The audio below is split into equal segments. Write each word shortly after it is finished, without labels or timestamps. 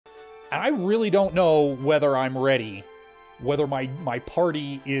And I really don't know whether I'm ready, whether my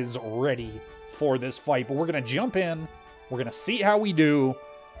party is ready for this fight. But we're going to jump in. We're going to see how we do.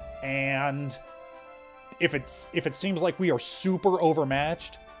 And if it seems like we are super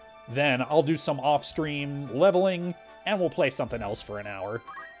overmatched, then I'll do some off-stream leveling, and we'll play something else for an hour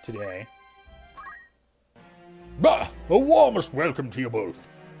today. Bah! The warmest welcome to you both.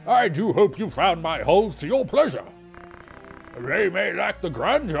 I do hope you found my halls to your pleasure. They may lack the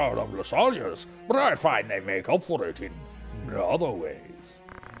grandeur of Lasagna's, but I find they make up for it in other ways.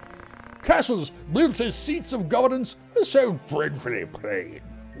 Castles built as seats of governance are so dreadfully plain.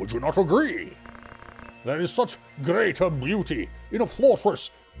 Would you not agree? There is such greater beauty in a fortress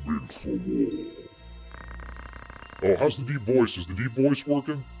built for war. Oh, how's the deep voice? Is the deep voice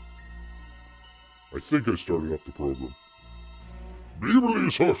working? I think I started up the program.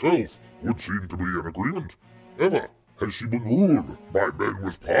 Ivalice herself would seem to be in agreement. Ever has she been ruled by men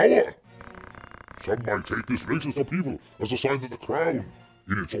with power? Some might take this latest upheaval as a sign that the crown,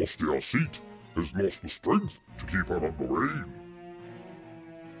 in its austere seat, has lost the strength to keep out on the reign.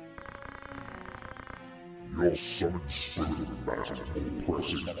 Your summoned spirit of master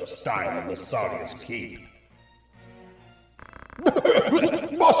pressing The style of the Sagas keep.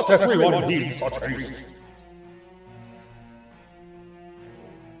 Must everyone need such haste?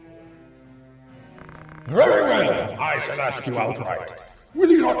 Very well, I shall ask you outright.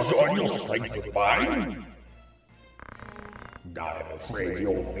 Will you not join your strength with mine? I am afraid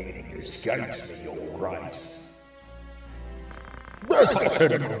your meaning escapes me, your grace. As I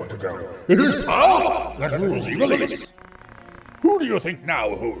said a moment ago, it is power that rules Ivalice. Who do you think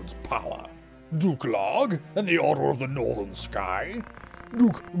now holds power? Duke Log and the Order of the Northern Sky?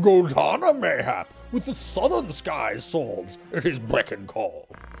 Duke Goldana, mayhap, with the Southern Sky's swords at his beck and call?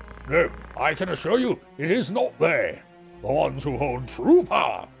 No, I can assure you, it is not they. The ones who hold true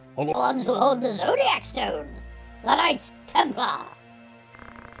power are The ones who hold the Zodiac Stones, the Knights Templar.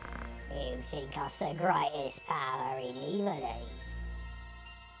 You think us the greatest power in Ivalice?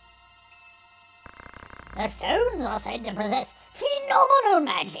 The stones are said to possess phenomenal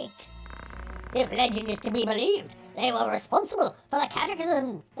magic. If legend is to be believed, they were responsible for the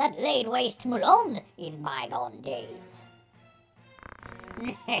cataclysm that laid waste Mulan in bygone days.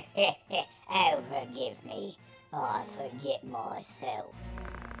 Oh, forgive me. I forget myself.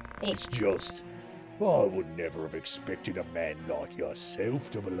 It's just, I would never have expected a man like yourself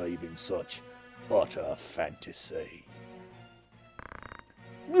to believe in such utter fantasy.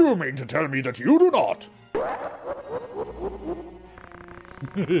 You mean to tell me that you do not?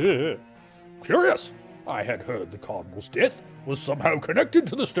 Curious. I had heard the Cardinal's death was somehow connected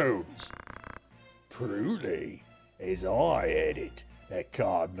to the stones. Truly, as I had it, the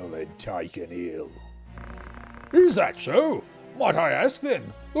Cardinal had taken ill. Is that so? Might I ask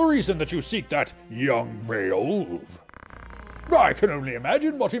then, the reason that you seek that young Beowulf? I can only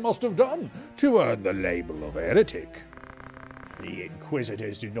imagine what he must have done to earn the label of heretic. The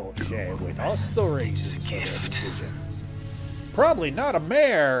Inquisitors do not share with us the reasons for their decisions. Probably not a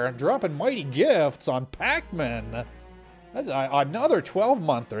mayor dropping mighty gifts on Pac-Man. That's another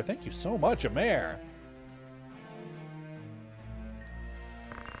 12-monther. Thank you so much, a mayor.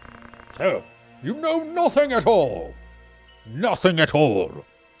 So, you know nothing at all. Nothing at all.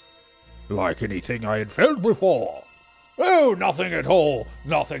 Like anything I had felt before. Oh, nothing at all.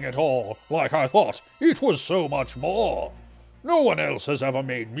 Nothing at all. Like I thought. It was so much more. No one else has ever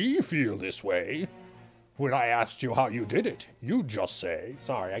made me feel this way. When I asked you how you did it, you'd just say,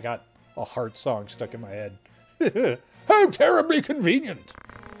 sorry, I got a heart song stuck in my head. How terribly convenient.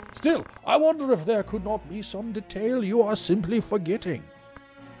 Still, I wonder if there could not be some detail you are simply forgetting.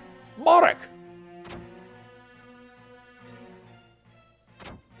 Marek!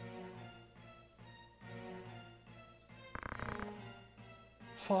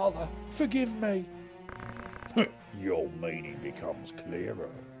 Father, forgive me. Your meaning becomes clearer.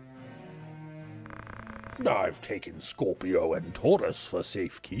 I've taken Scorpio and Taurus for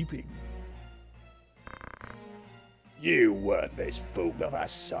safekeeping. You worthless fool of a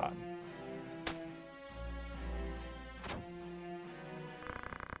son.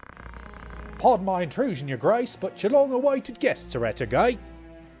 Pardon my intrusion, your grace, but your long-awaited guests are at a gate.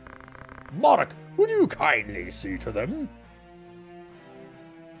 Marek, would you kindly see to them?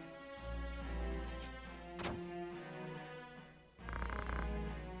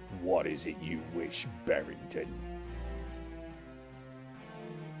 What is it you wish, Barrington?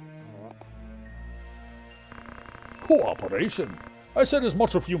 Cooperation? I said as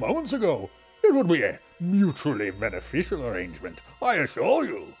much a few moments ago. It would be a mutually beneficial arrangement, I assure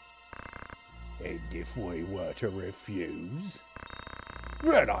you. And if we were to refuse?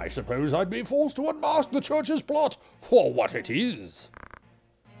 Then I suppose I'd be forced to unmask the church's plot for what it is.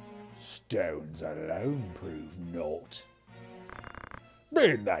 Stones alone prove naught.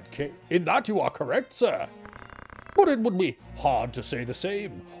 In that you are correct, sir. But it would be hard to say the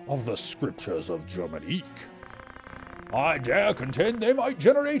same of the scriptures of Germanique. I dare contend they might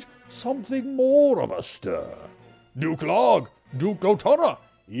generate something more of a stir. Duke Log, Duke O'Tonner,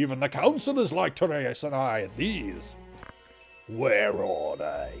 even the councillors like to raise an eye at these. Where are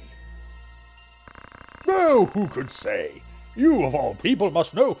they? Oh, who could say? You, of all people,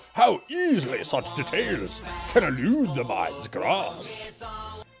 must know how easily such details can elude the mind's grasp.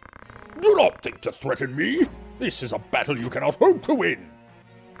 Do not think to threaten me. This is a battle you cannot hope to win.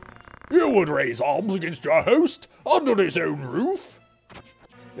 You would raise arms against your host under his own roof?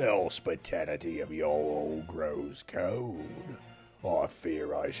 The hospitality of your all grows cold. I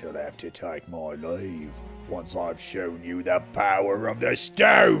fear I shall have to take my leave once I've shown you the power of the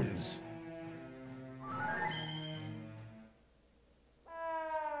stones.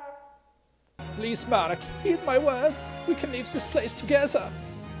 Please, Marek, heed my words. We can leave this place together.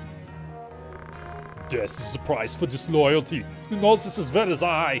 Death is the price for disloyalty. You know this as well as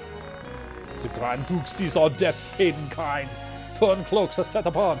I. The Grand Duke sees our deaths paid in kind. Turncloaks are set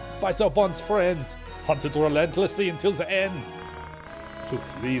upon by their once friends, hunted relentlessly until the end. To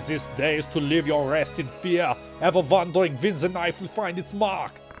flee this day is to live your rest in fear, ever wondering when the knife will find its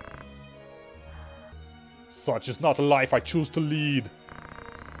mark. Such is not a life I choose to lead.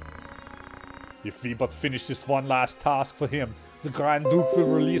 If we but finish this one last task for him, the Grand Duke will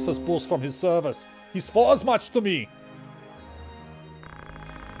release us both from his service. He's for as much to me.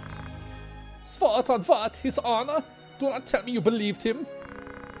 Sword on what? His honor? Do not tell me you believed him.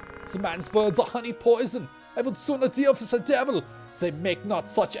 The man's words are honey poison. I would sooner deal with the devil. They make not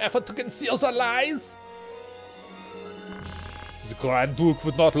such effort to conceal their lies. The Grand Duke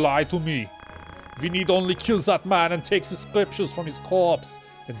would not lie to me. We need only kill that man and take the scriptures from his corpse,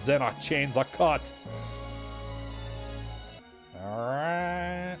 and then our chains are cut.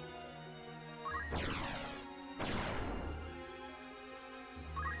 Alright.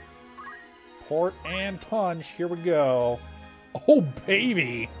 Port and punch, here we go. Oh,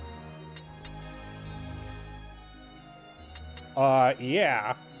 baby!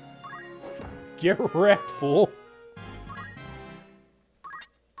 Yeah. Get wrecked, fool.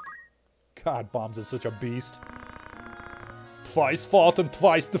 God, Bombs is such a beast. Twice fought and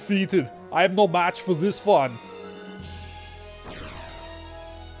twice defeated. I am no match for this one.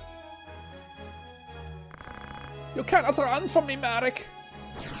 You cannot run from me, Marek.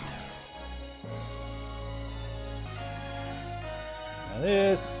 Now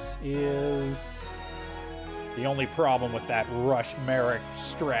this is the only problem with that rush Merrick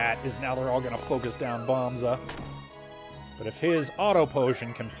strat is now they're all going to focus down Bombza. But if his auto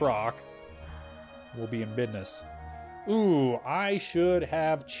potion can proc, we'll be in business. Ooh, I should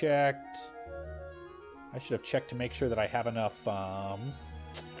have checked. I should have checked to make sure that I have enough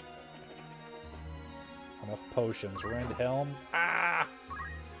potions. Rend Helm. Ah!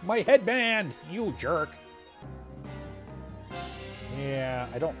 My headband! You jerk. Yeah,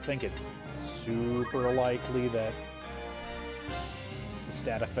 I don't think it's super likely that the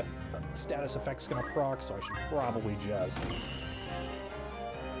status effect's gonna proc, so I should probably just...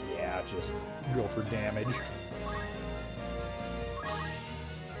 yeah, just go for damage.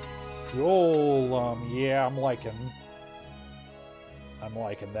 Golem, yeah, I'm liking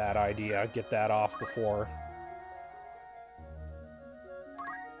that idea. Get that off before.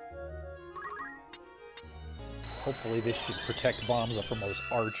 Hopefully this should protect Bombza from those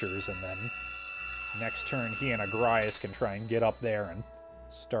archers, and then next turn he and Agrias can try and get up there and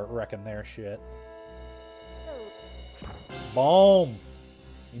start wrecking their shit. Boom!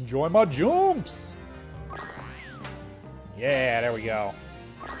 Enjoy my jumps! Yeah, there we go.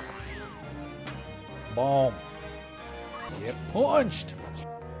 Boom. Get punched!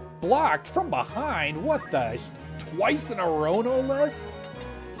 Blocked from behind? What the? Twice in a row, no less?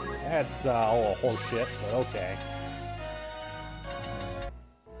 That's, oh, horseshit, but okay.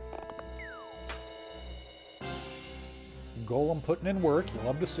 Golem putting in work. You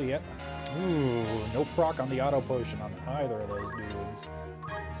love to see it. Ooh, no proc on the auto potion on either of those dudes.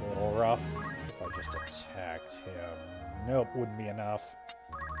 It's a little rough. If I just attacked him. Nope, wouldn't be enough.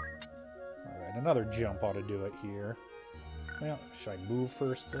 Alright, another jump ought to do it here. Well, should I move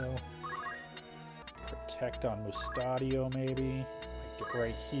first, though? Protect on Mustadio, maybe? Get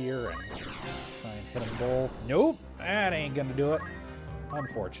right here and try and hit them both. Nope, that ain't gonna do it.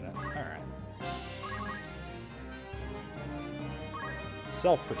 Unfortunate. Alright.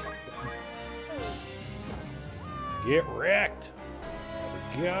 Self-protect them. Get wrecked. There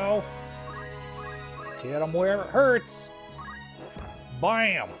go. Hit him where it hurts.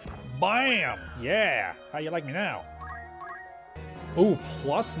 Bam! Bam! Yeah. How you like me now? Ooh,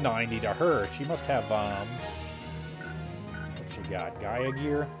 plus 90 to her. She must have, what she got? Gaia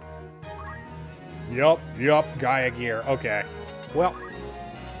gear? Yup, Gaia gear. Okay. Well,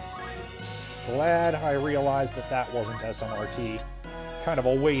 glad I realized that that wasn't SMRT. Kind of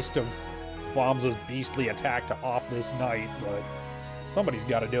a waste of Bombs' beastly attack to off this night, but somebody's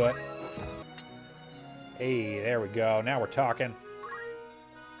got to do it. Hey, there we go. Now we're talking.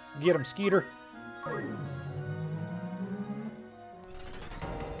 Get him, Skeeter.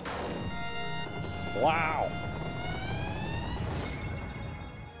 Wow.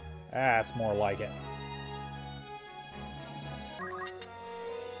 That's more like it.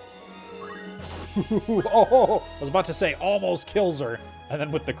 Oh, I was about to say almost kills her, and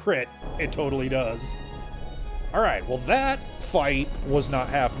then with the crit, it totally does. Alright, well that fight was not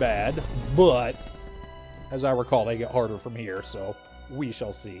half bad, but as I recall, they get harder from here, so we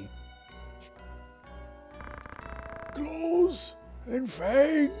shall see. Claws and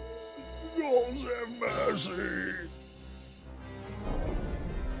fangs, gods have mercy.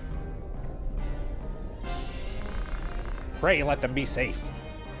 Pray let them be safe.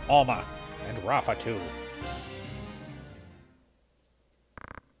 Alma and Rafa too.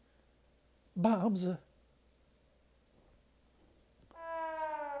 Bombs.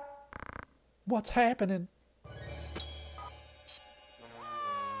 What's happening?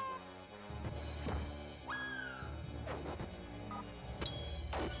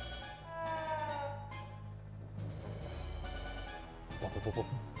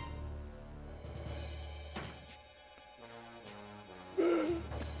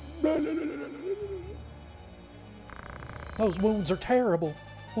 Those wounds are terrible.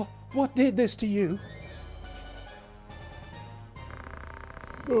 What did this to you?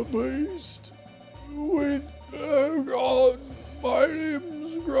 The beast. With oh God, my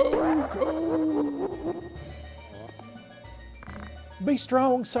limbs grow cold. Be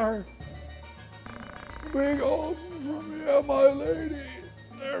strong, sir. Begone from here, my lady.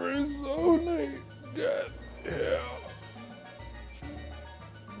 There is only death here.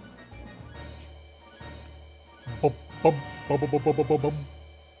 Bum, bum, bum, bum, bum, bum, bum, bum.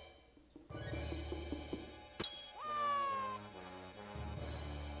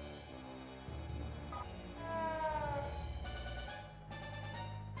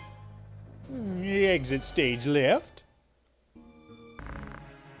 Exit stage left.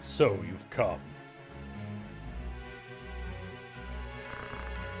 So you've come.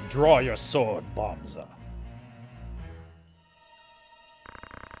 Draw your sword, Bomza.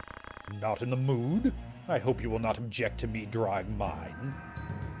 Not in the mood? I hope you will not object to me drawing mine.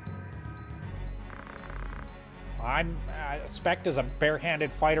 I expect as a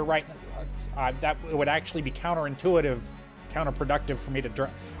barehanded fighter right now, that would actually be counterintuitive, counterproductive for me to draw.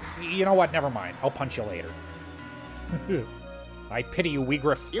 You know what? Never mind. I'll punch you later. I pity you,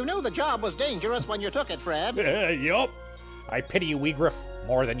 Weegriff. You knew the job was dangerous when you took it, Fred. Yup. I pity you, Weegriff,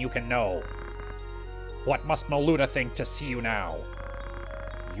 more than you can know. What must Maluda think to see you now?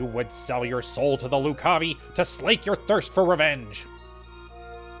 You would sell your soul to the Lucavi to slake your thirst for revenge.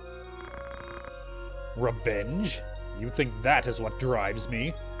 Revenge? You think that is what drives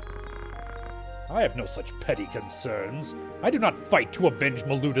me? I have no such petty concerns. I do not fight to avenge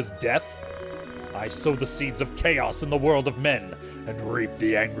Maluda's death. I sow the seeds of chaos in the world of men and reap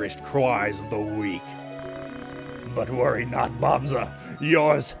the anguished cries of the weak. But worry not, Bomza.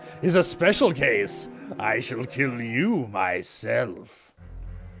 Yours is a special case. I shall kill you myself.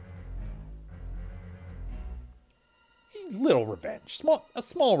 Little revenge. A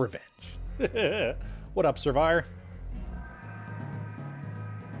small revenge. What up, Survivor?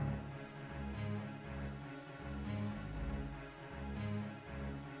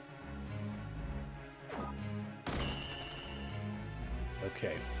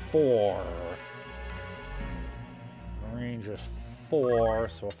 Okay, 4. Range is 4,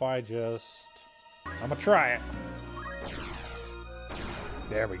 so if I just... I'm gonna try it.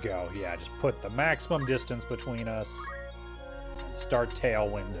 There we go. Yeah, just put the maximum distance between us. And start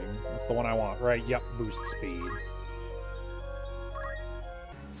tailwinding. That's the one I want, right? Yep, boost speed.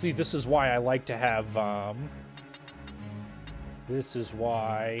 See, this is why I like to have, this is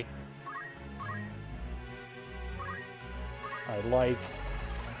why I like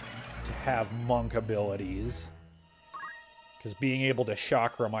to have monk abilities. Because being able to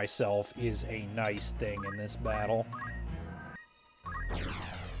chakra myself is a nice thing in this battle.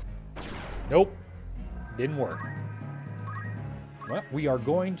 Nope. Didn't work. Well, we are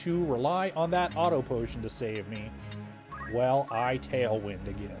going to rely on that auto potion to save me. Well, I tailwind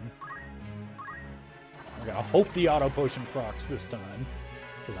again. I'm gonna hope the auto potion procs this time,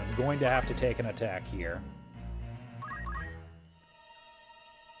 because I'm going to have to take an attack here.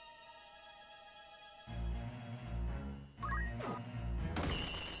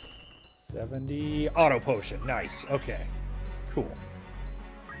 70. Auto potion. Nice. Okay. Cool.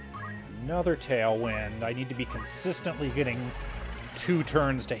 Another tailwind. I need to be consistently getting 2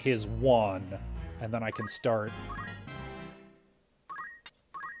 turns to his 1, and then I can start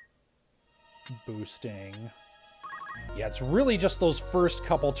boosting. Yeah, it's really just those first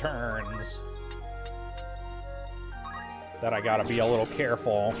couple turns that I gotta be a little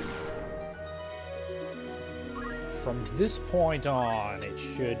careful. From this point on, it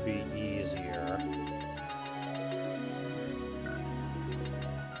should be easier.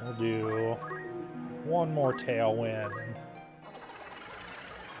 We'll do 1 more tailwind.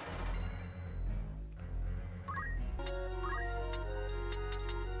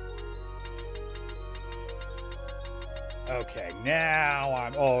 Okay, now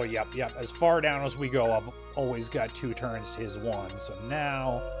I'm... Oh, yep. As far down as we go, I've always got 2 turns to his 1, so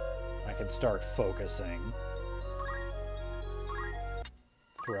now I can start focusing.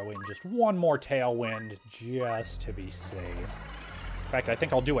 Throw in just 1 more tailwind just to be safe. In fact, I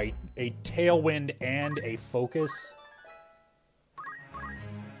think I'll do a tailwind and a focus.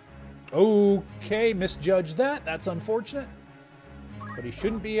 Okay, misjudged that. That's unfortunate. But he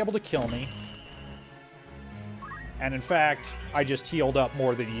shouldn't be able to kill me. And in fact, I just healed up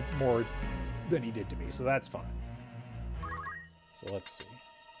more than he did to me, so that's fine. So let's see.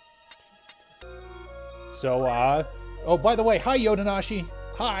 So, oh, by the way, hi, Yodanashi.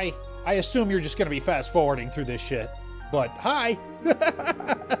 Hi. I assume you're just going to be fast-forwarding through this shit. But, hi.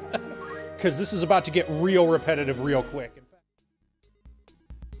 Because this is about to get real repetitive real quick.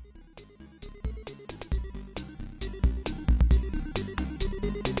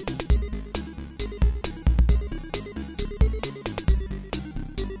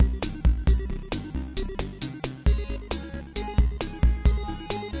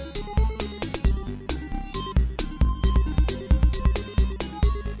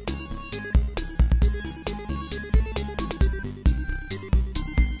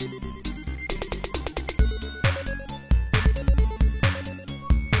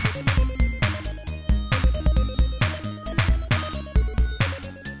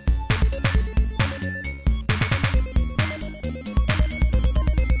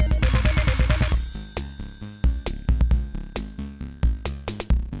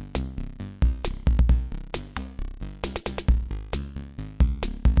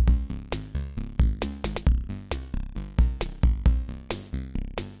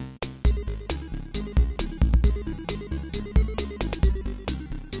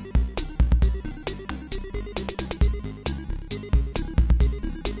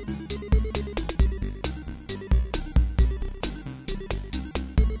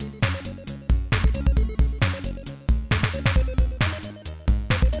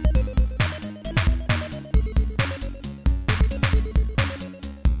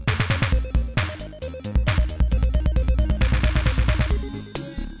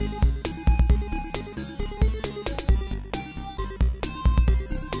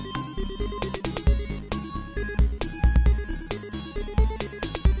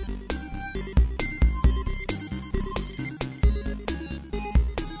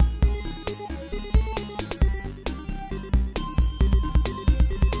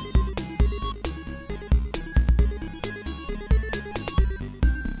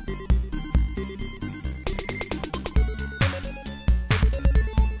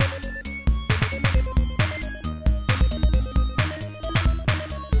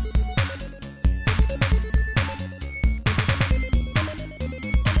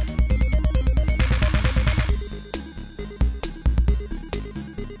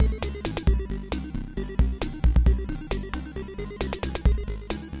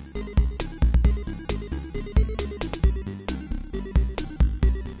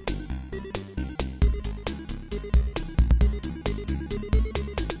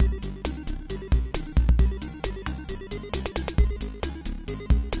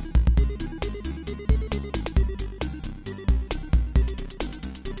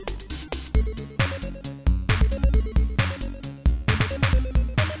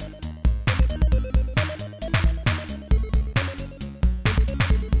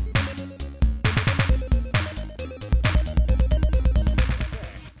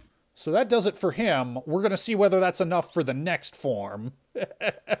 So that does it for him. We're going to see whether that's enough for the next form.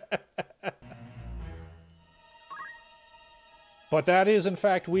 But that is, in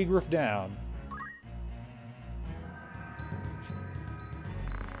fact, Weegriff down.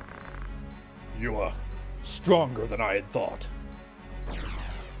 You are stronger than I had thought.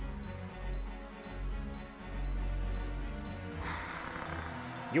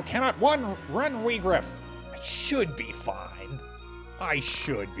 You cannot run, Wegriff. I should be fine. I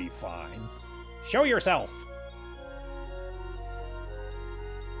should be fine. Show yourself.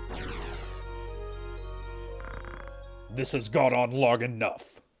 This has gone on long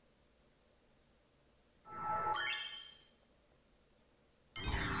enough.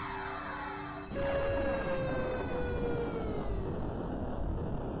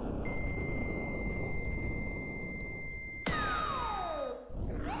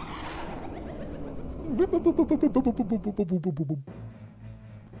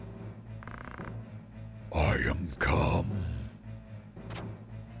 I am come.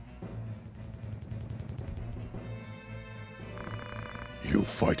 You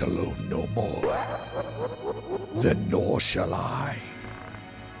fight alone no more. Then nor shall I.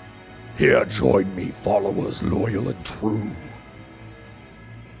 Here join me, followers loyal and true.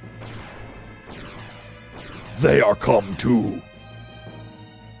 They are come too.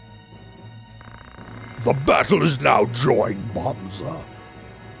 The battle is now joined, Bonza.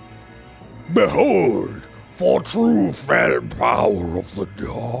 Behold, for true fell power of the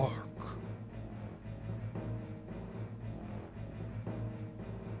dark.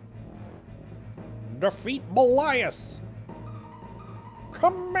 Defeat Belias.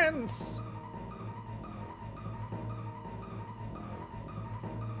 Commence.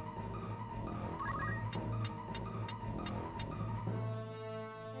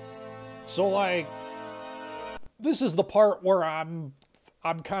 So, like, this is the part where I'm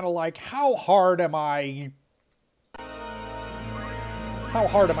kind of like, how hard am I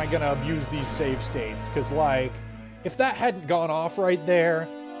gonna abuse these save states? Because, like, if that hadn't gone off right there,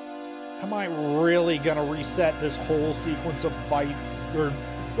 am I really gonna reset this whole sequence of fights? Or,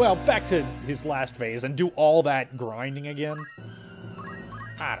 well, back to his last phase and do all that grinding again?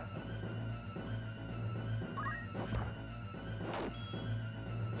 I don't know.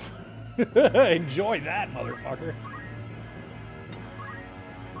 Enjoy that, motherfucker.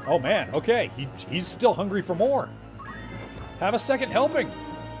 Oh man, okay, he's still hungry for more. Have a second helping.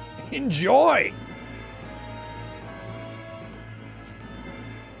 Enjoy!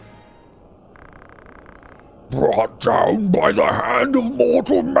 Brought down by the hand of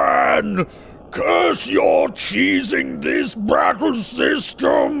mortal man, curse your cheesing this battle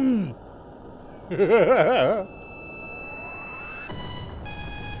system!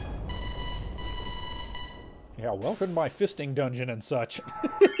 Yeah, welcome to my fisting dungeon and such.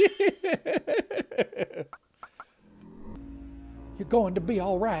 You're going to be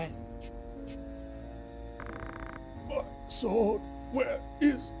alright. My sword, where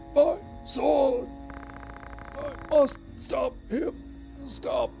is my sword? I must stop him.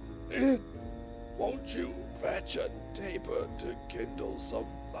 Stop it. Won't you fetch a taper to kindle some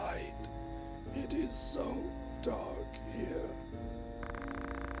light? It is so dark here.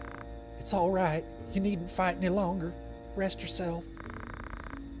 It's alright. You needn't fight any longer. Rest yourself.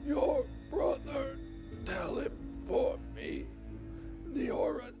 Your brother, tell him for me. The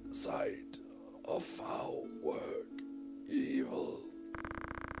aura sight of foul work, evil.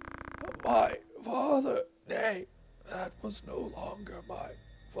 My father, nay, that was no longer my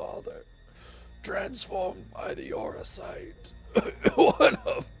father. Transformed by the aura sight. One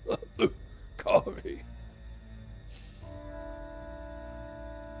of the Lucari.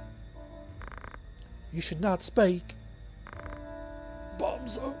 You should not speak.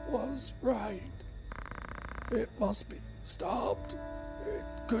 Bomza was right. It must be stopped. It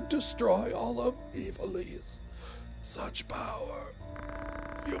could destroy all of Ivalice. Such power.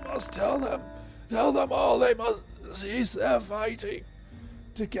 You must tell them all they must cease their fighting.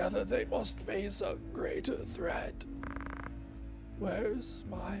 Together they must face a greater threat. Where's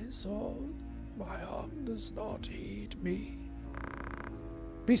my sword? My arm does not heed me.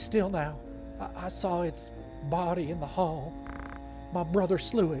 Be still now. I saw its body in the hall. My brother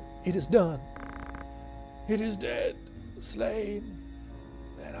slew it. It is done. It is dead, slain.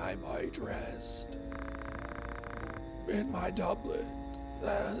 Then I might rest. In my doublet,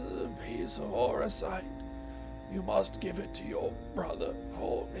 there's a piece of aura sight. You must give it to your brother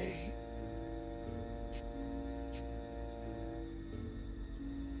for me.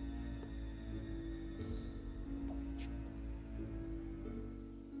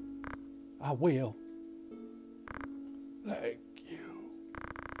 I will. Thank you.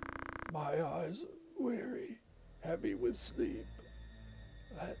 My eyes are weary, heavy with sleep.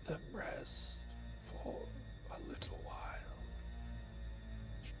 Let them rest for a little while.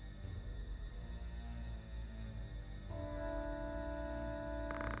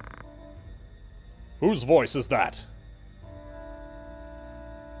 Whose voice is that?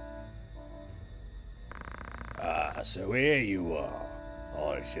 Ah, so here you are.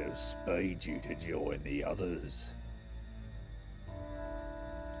 I shall speed you to join the others.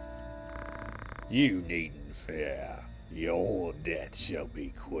 You needn't fear. Your death shall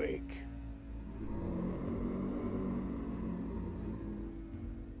be quick.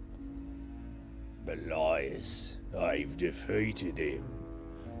 Ivalice, I've defeated him.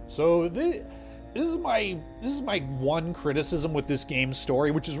 So this is my one criticism with this game's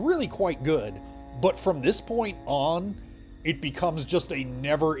story, which is really quite good. But from this point on, it becomes just a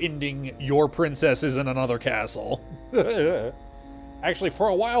never-ending your princess is in another castle. Actually, for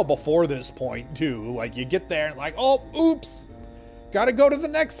a while before this point, too, like, you get there and like, oh, oops, gotta go to the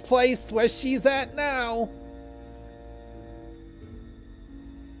next place where she's at now.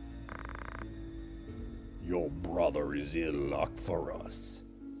 Your brother is ill luck for us.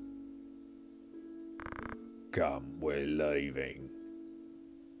 Come, we're leaving.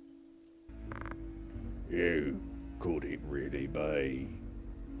 You could it really be?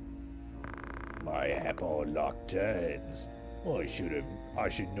 My apple luck turns. I should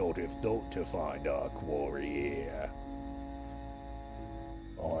not have thought to find our quarry here.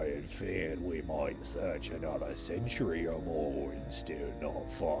 I had feared we might search another century or more and still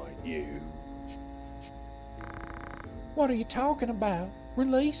not find you. What are you talking about?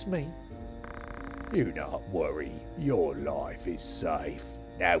 Release me. Do not worry, your life is safe.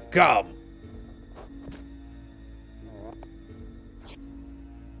 Now come!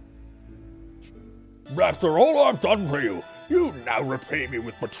 After all I've done for you, you now repay me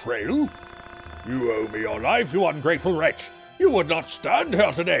with betrayal? You owe me your life, you ungrateful wretch. You would not stand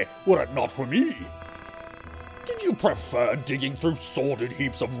here today were it not for me. Did you prefer digging through sordid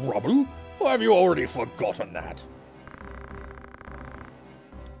heaps of rubble, or have you already forgotten that?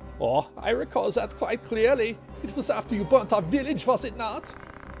 Oh, I recall that quite clearly. It was after you burnt our village, was it not?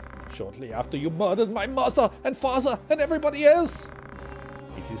 Shortly after you murdered my mother and father and everybody else.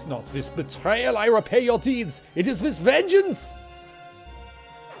 It is not with betrayal I repay your deeds. It is with vengeance.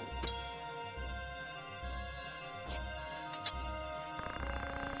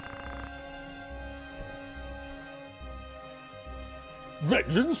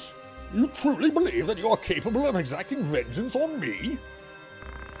 Vengeance? You truly believe that you are capable of exacting vengeance on me?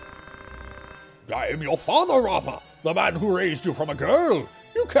 I am your father, Rafa, the man who raised you from a girl.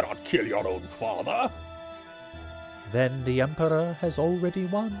 You cannot kill your own father. Then the Emperor has already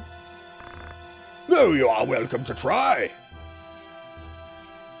won. Though you are welcome to try.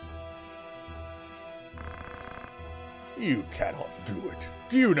 You cannot do it.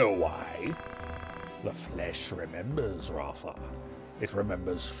 Do you know why? The flesh remembers, Rafa. It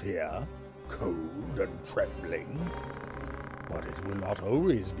remembers fear, cold, and trembling. But it will not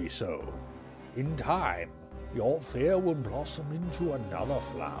always be so. In time, your fear will blossom into another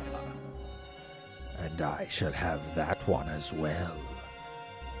flower. And I shall have that one as well.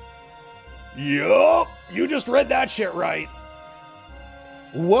 Yup, you just read that shit right.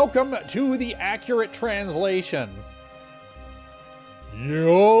 Welcome to the accurate translation.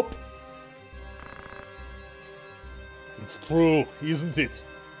 Yup. It's true, isn't it?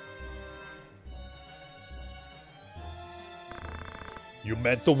 You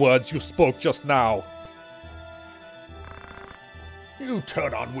meant the words you spoke just now. You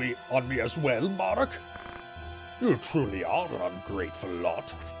turn on me as well, Marek? You truly are an ungrateful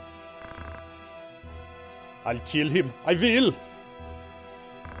lot. I'll kill him. I will.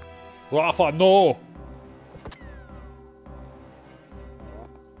 Rafa, no.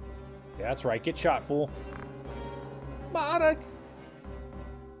 Yeah, that's right. Get shot, fool. Marek.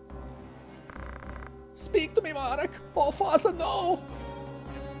 Speak to me, Marek. Oh, father, no.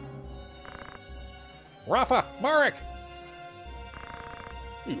 Rafa, Marek.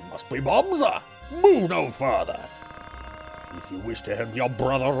 You must be Bomza. Move no further. If you wish to help your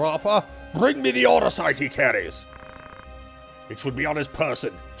brother Rafa, bring me the autosite he carries. It should be on his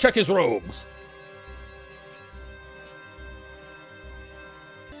person. Check his robes.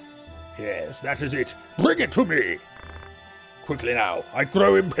 Yes, that is it. Bring it to me. Quickly now, I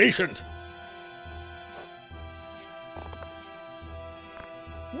grow impatient.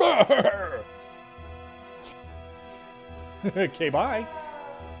 Brr! Okay, bye.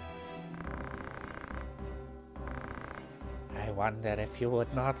 I wonder if you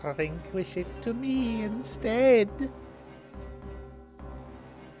would not relinquish it to me instead.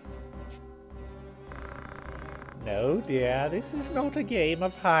 No, dear, this is not a game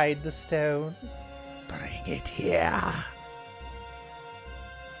of hide the stone. Bring it here.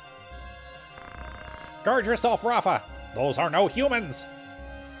 Guard yourself, Rafa. Those are no humans.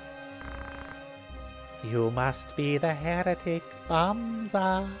 You must be the heretic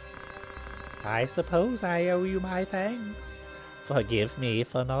Bamza. I suppose I owe you my thanks. Forgive me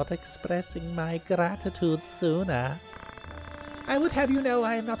for not expressing my gratitude sooner. I would have you know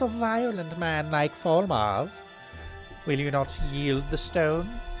I am not a violent man like Folmarv. Will you not yield the stone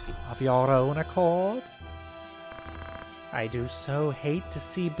of your own accord? I do so hate to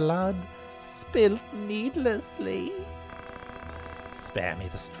see blood spilt needlessly. Spare me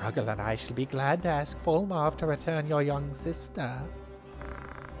the struggle, and I shall be glad to ask Folmarv to return your young sister.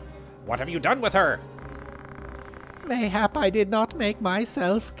 What have you done with her? Mayhap I did not make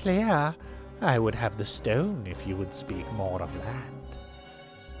myself clear. I would have the stone if you would speak more of that.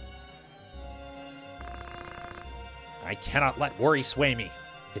 I cannot let worry sway me.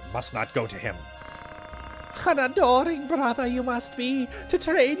 It must not go to him. An adoring brother you must be to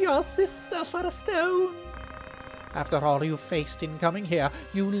trade your sister for a stone. After all you faced in coming here,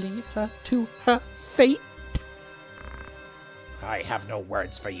 you leave her to her fate. I have no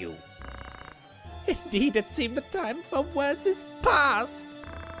words for you. Indeed, it seemed the time for words is past.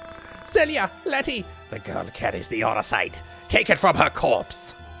 Celia, Letty, The girl carries the Orosite. Take it from her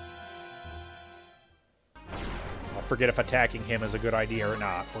corpse. I'll forget if attacking him is a good idea or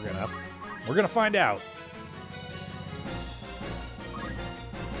not. We're gonna find out.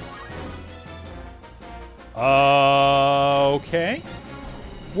 Okay.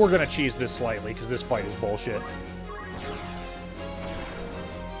 We're gonna cheese this slightly because this fight is bullshit.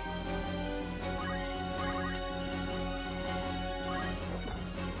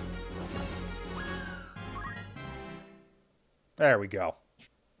 There we go.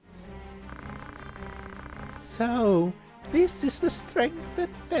 So, this is the strength that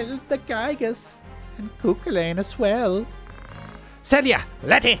felled the Gygus, and Cuchulainn as well. Celia,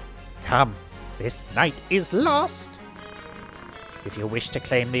 Letty, Come, this night is lost. If you wish to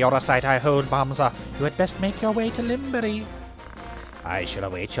claim the Orosite I hold, Bamza, you had best make your way to Limbury. I shall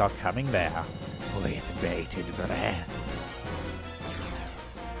await your coming there with bated breath.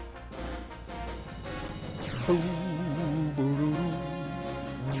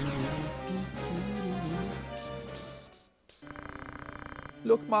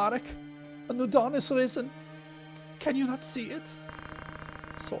 Look, Marek, a new dawn is risen. Can you not see it?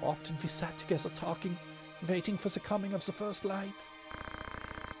 So often we sat together talking, waiting for the coming of the first light.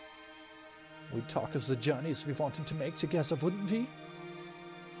 We'd talk of the journeys we wanted to make together, wouldn't we?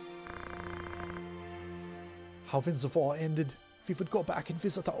 How when the war ended, we would go back and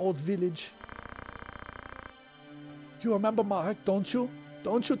visit our old village. You remember, Marek, don't you?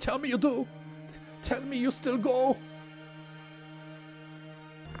 Don't you? Tell me you do. Tell me you still go.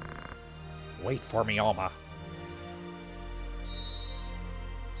 wait for me, Alma.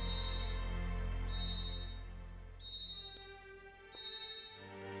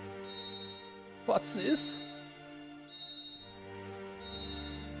 What's this?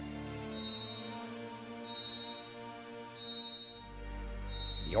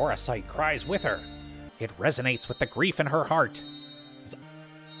 The Orosite cries with her. It resonates with the grief in her heart.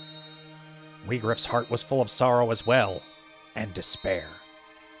 Wigriff's heart was full of sorrow as well, and despair.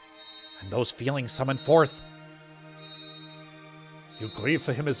 And those feelings summoned forth. You grieve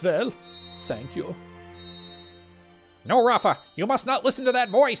for him as well? Thank you. No, Rafa, you must not listen to that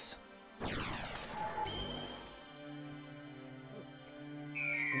voice!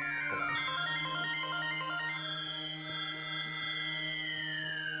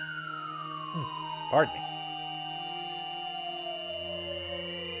 Pardon me.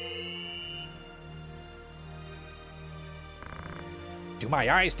 Do my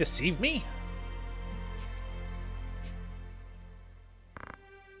eyes deceive me?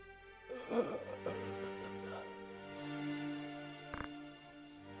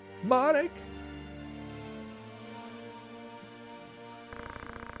 Marek?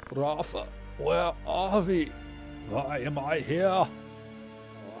 Rafa, where are we? Why am I here?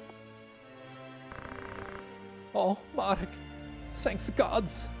 Oh, Marek, thanks the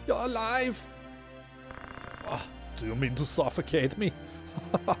gods, you're alive. Do you mean to suffocate me?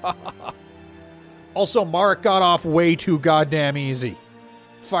 Also, Marek got off way too goddamn easy.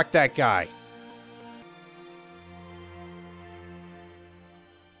 Fuck that guy.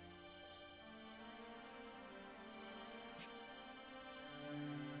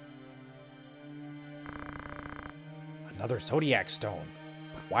 Another Zodiac stone.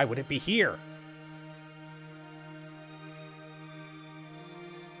 But why would it be here?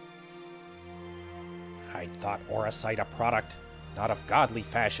 I'd thought Orosite a product, not of godly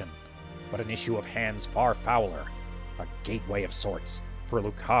fashion, but an issue of hands far fouler, a gateway of sorts for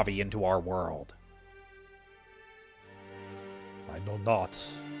Lucavi into our world. I know not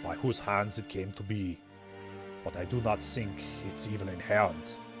by whose hands it came to be, but I do not think it's evil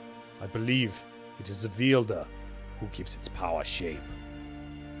inherent. I believe it is the wielder who gives its power shape.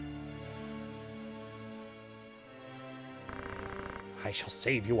 I shall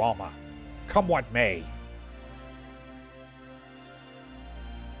save you, Alma. Come what may.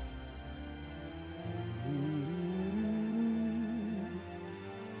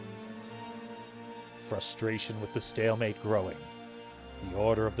 Frustration with the stalemate growing, the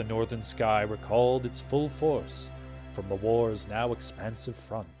Order of the Northern Sky recalled its full force from the war's now expansive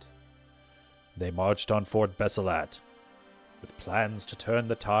front. They marched on Fort Besselat with plans to turn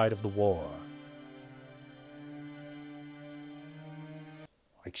the tide of the war.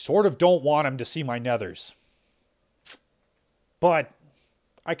 I sort of don't want him to see my nethers. But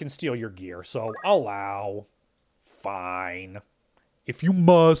I can steal your gear, so allow. Fine. If you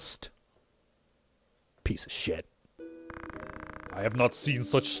must. Piece of shit. I have not seen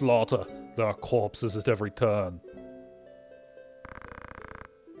such slaughter. There are corpses at every turn.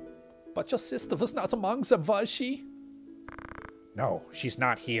 But your sister was not among them, was she? No, she's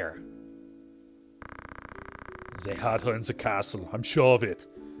not here. They had her in the castle, I'm sure of it.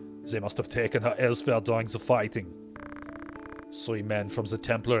 They must have taken her elsewhere during the fighting. 3 men from the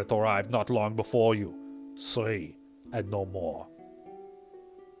Template arrived not long before you. 3, and no more.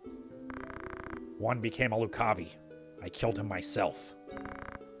 One became a Lucavi. I killed him myself.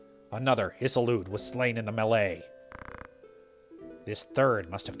 Another, Isolde, was slain in the melee. This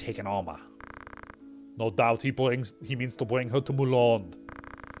third must have taken Alma. No doubt he means to bring her to Moulond.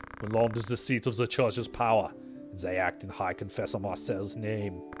 Moulond is the seat of the church's power, and they act in High Confessor Marcel's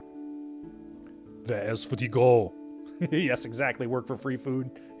name. Where else would he go? Yes, exactly. Work for free food.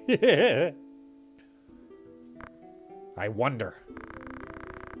 I wonder.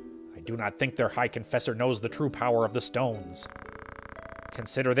 I do not think their High Confessor knows the true power of the stones.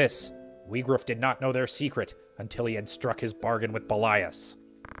 Consider this. Weegroof did not know their secret until he had struck his bargain with Belias.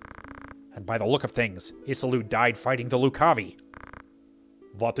 And by the look of things, Isolde died fighting the Lucavi.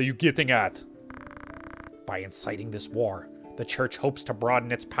 What are you getting at? By inciting this war, the Church hopes to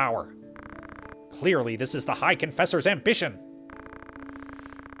broaden its power. Clearly, this is the High Confessor's ambition.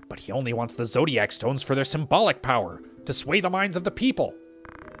 But he only wants the Zodiac Stones for their symbolic power, to sway the minds of the people.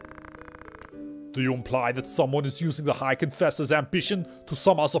 Do you imply that someone is using the High Confessor's ambition to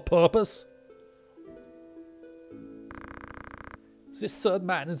some other purpose? This third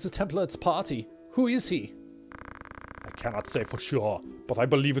man in the Template's party, who is he? I cannot say for sure, but I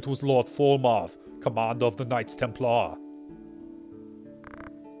believe it was Lord Folmarv, commander of the Knights Templar.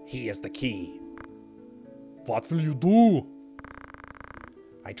 He is the key. What will you do?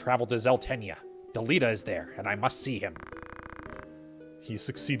 I travel to Zeltenia. Delita is there, and I must see him. He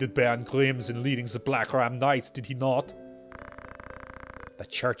succeeded Baron Grimm's in leading the Black Ram Knights, did he not? The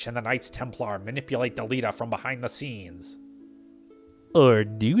Church and the Knights Templar manipulate Delita from behind the scenes. Or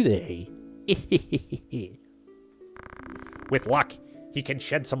do they? With luck, he can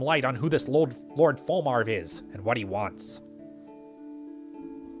shed some light on who this Lord Folmarv is and what he wants.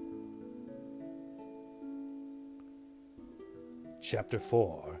 Chapter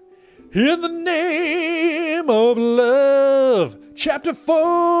 4. In the name of love. Chapter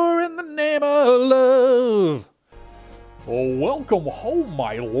 4, in the name of love. Oh, welcome home,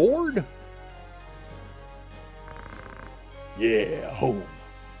 my lord. Yeah, home.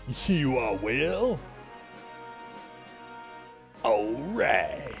 You are well? All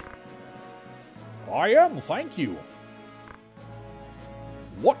right. I am, thank you.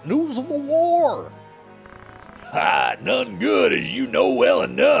 What news of the war? Ha, none good, as you know well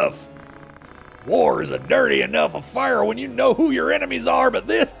enough. War is a dirty enough affair when you know who your enemies are, but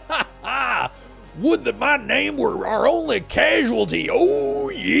this, would that my name were our only casualty. Oh,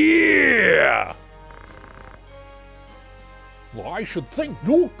 yeah. Well, I should think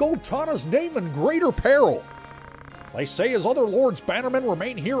you'll go Tana's name in greater peril. They say his other lords' bannermen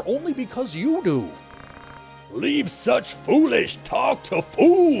remain here only because you do. Leave such foolish talk to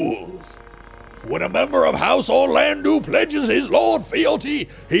fools. When a member of House Orlando pledges his lord fealty,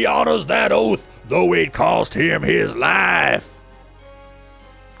 he honors that oath, though it cost him his life.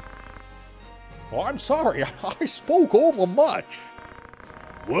 Oh, I'm sorry, I spoke over much.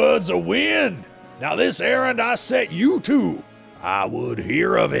 Words of wind. Now this errand I set you to, I would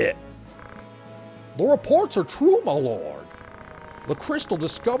hear of it. The reports are true, my lord. The crystal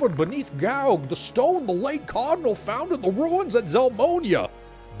discovered beneath Gaug, the stone the late cardinal found in the ruins at Zelmonia.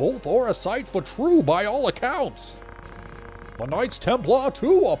 Both are a sight for true by all accounts. The Knights Templar,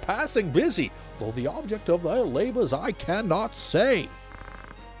 too, are passing busy, though the object of their labors I cannot say.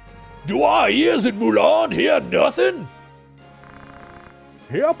 Do our ears in Moulin hear nothing?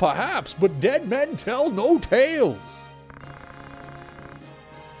 Here perhaps, but dead men tell no tales.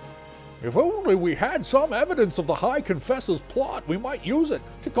 If only we had some evidence of the High Confessor's plot, we might use it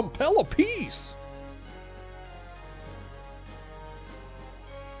to compel a peace.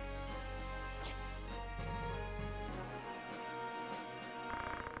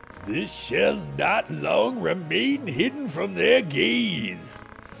 This shall not long remain hidden from their gaze,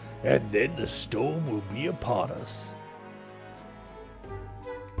 and then the storm will be upon us,